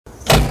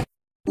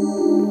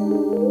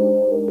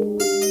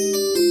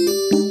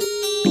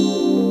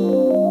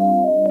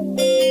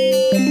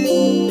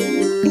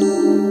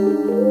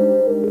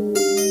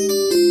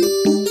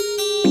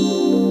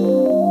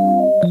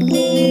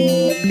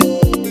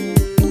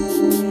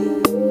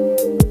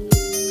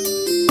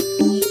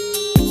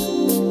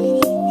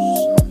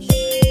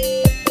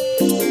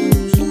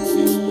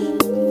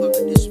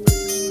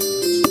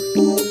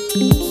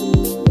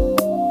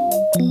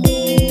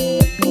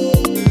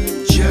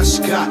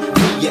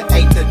you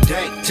ate the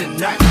day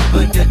tonight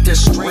under the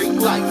street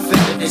light.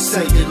 Fella, they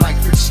say you like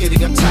free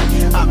shitty, I'm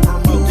tight. I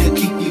promote to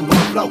keep you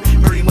on flow.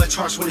 Pretty much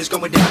harsh when it's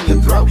going down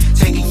your throat.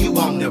 Taking you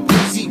on the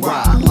breezy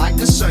ride like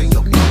a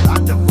sail. I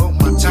devote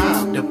my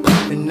time to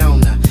bumping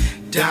on the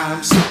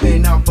dime,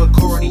 sipping off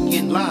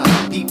accordion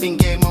line. Peeping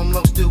game on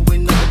low,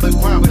 doing nothing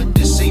but crime. But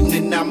this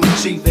evening I'm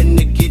achieving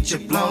to get you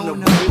blown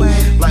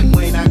away. Like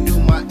when I do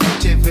my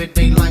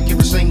activity, like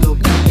every single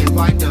day.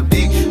 Invite the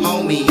big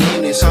homie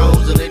in his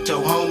hoes, the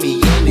little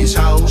homie in his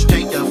hoes.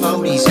 Take the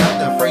 40s out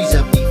the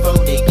freezer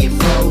before they get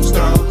froze.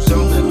 Throws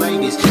on the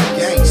latest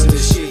gangsta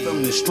shit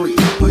from the street.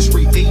 Push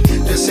repeat,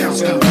 the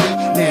sounds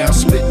complete. Now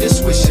split the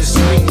switch is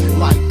sweet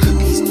like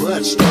cookies,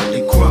 but start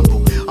to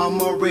crumble. I'm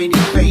already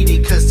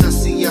faded cause I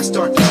see I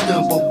start to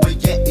stumble, but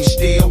yet it's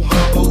still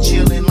humble,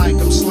 chilling like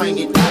I'm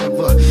slanging out of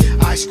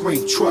a ice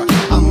cream truck.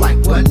 I'm like,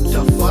 what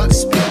the fuck?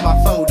 Spill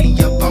my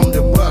 40 up on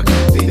the rug.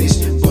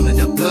 Finished pulling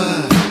the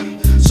blood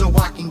so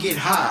I can get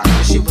high.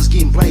 The shit was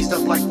getting blazed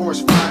up like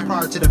forest fire.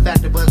 Prior to the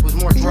fact the buzz was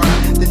more dry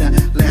than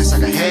the last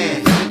sack I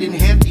had. Found it in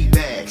hefty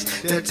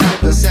bags, the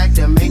type of sack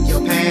to make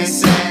your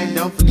pants sag.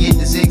 Don't forget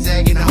the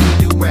zigzag and the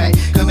homie do-rag.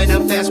 Coming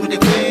up fast with the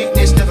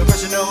quickness, never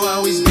personal,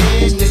 always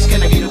business.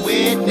 Can I get a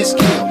witness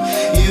kill?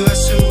 You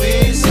assume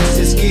it's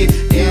this kid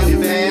down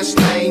in fast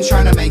lane,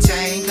 trying to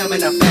maintain.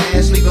 Coming up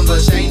fast, leaving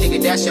bloodstained.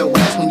 Nigga, that's your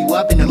ass when you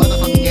up in the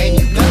motherfucking game.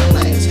 You got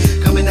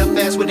last. Coming up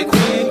fast with the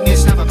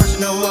quickness, never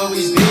personal,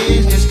 always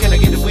business. Can I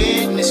get a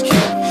witness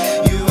kill?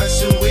 You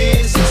assume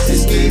it's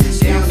this kid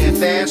down in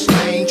fast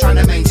lane, trying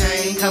to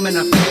maintain. Coming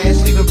up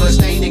fast, leaving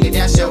bloodstained. Nigga,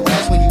 that's your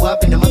ass when you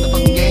up in the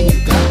motherfucking game.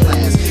 You got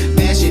last.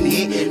 Mashing,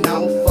 hitting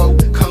on folk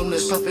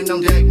corners, puffing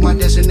on deck. My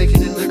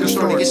destination in the liquor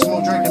store to get some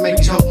more drink to make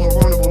these hoes more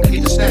vulnerable to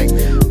get the stack.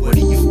 What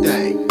do you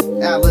think?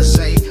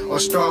 Alizé or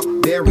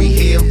Strawberry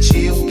Hill?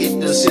 Chill, get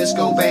the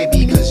Cisco,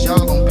 baby, cause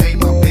y'all gon' pay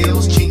my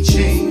bills. Ching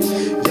ching.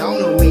 Y'all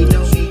know me,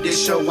 don't need to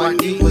show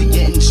ID, but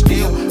yet and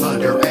still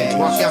underage.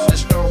 Walk out the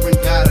store and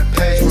got a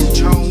page from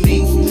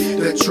Tony,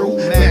 the true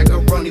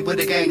macaroni with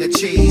a gang of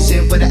cheese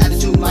and with an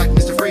attitude like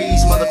Mr.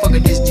 Freeze.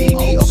 Motherfucker, this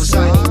GD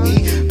Oceanside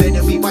E.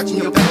 Better be watching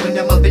your back when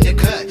I'm up in the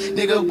cut.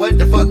 Nigga, what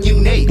the fuck you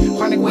need?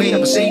 Chronic weight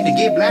up a seed to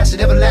get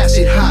blasted,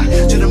 everlasting high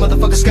to the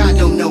motherfucking sky,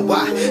 don't know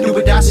why. Do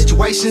or die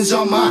situations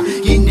on mine.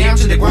 Getting down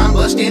to the grind,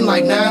 busting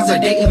like nines. I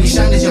dating me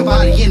shining your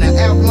body in an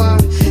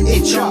outline.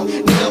 It's chalk,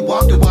 nigga,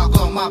 walk the walk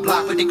on my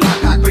block with the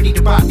clock hot, ready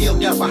to rock,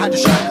 filled up. I had the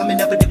shot coming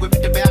up and with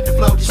the back to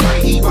flow. Just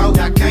right hero,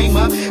 I came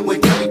up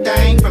with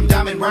everything from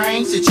diamond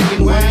rings to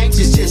chicken wings.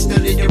 It's just a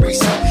little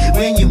reset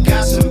when you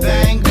got some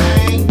bang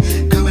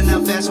bang. Coming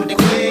up fast with the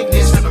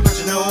quickness, never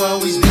personal,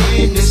 always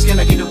business. Can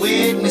I get a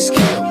witness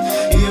kill?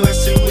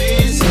 US who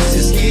is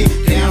this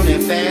kid down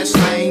in fast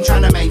lane,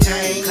 trying to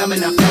maintain.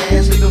 Coming up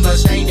fast, leaving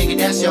bloodstained. Nigga,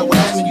 that's your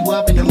ass when you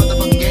up in the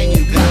motherfucking game.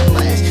 You got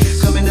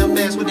blast. Coming up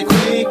fast with the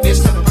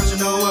quickness, never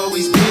personal,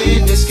 always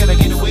business. Can I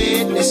get a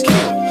witness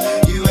kill?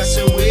 US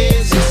who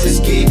is this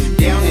kid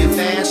down in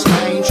fast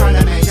lane, trying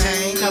to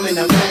maintain. Coming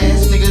up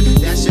fast, nigga,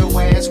 that's your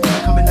ass when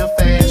you coming up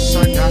fast.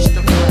 So I got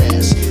the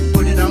blast.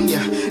 Put it on ya,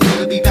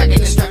 nigga, be back in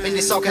the strap in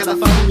this all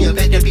California.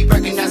 Better be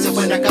recognizing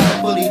when I got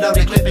a fully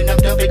loaded clip and I'm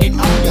dumping it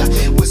on ya.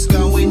 What's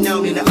going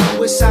on in the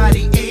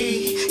Oceanside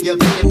E? You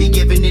better be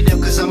giving it up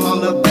cause I'm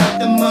all about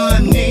the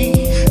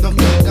money. Don't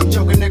think I'm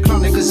joking that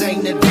clowning cause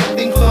ain't a damn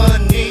thing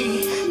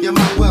funny. You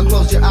might well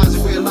close your eyes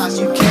and realize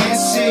you can't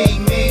see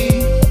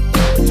me.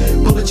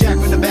 Pull a jack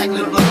from the back,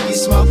 little low, get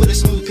smoke with a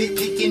smooth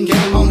picking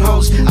game on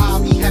host.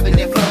 I'll be having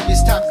that flow,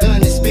 this Top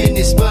Gun is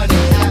business, money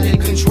out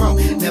of control.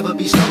 Never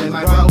be slow in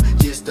my road,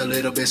 just a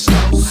little bit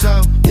slow.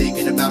 So,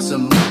 thinking about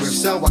some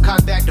moves, so I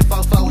caught back the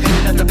fofo,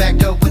 headed up the back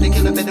door. With a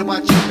killer, better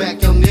watch your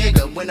back, yo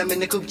nigga. When I'm in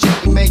the coupe,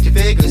 checking major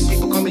figures.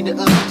 People call me the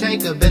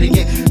Undertaker, better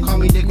yet, call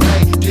me the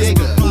Grave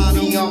Digger.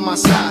 Be on my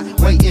side,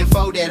 waiting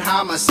for that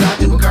homicide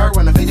to occur.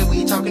 When I feel that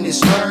we talking in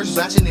slurs,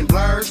 blasting in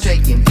blurs,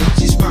 taking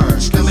bitches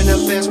first. Coming up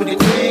fast with the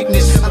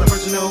quickness, all the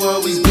personal,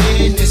 always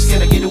business.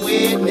 Can I get a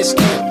witness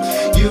kill?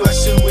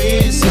 US who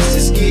is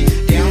this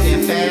kid down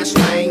in fast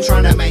lane,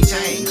 trying to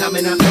maintain.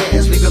 Coming up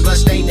fast, leaving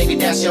bloodstained, nigga,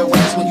 that's your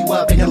ass when you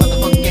up in the motherfucker.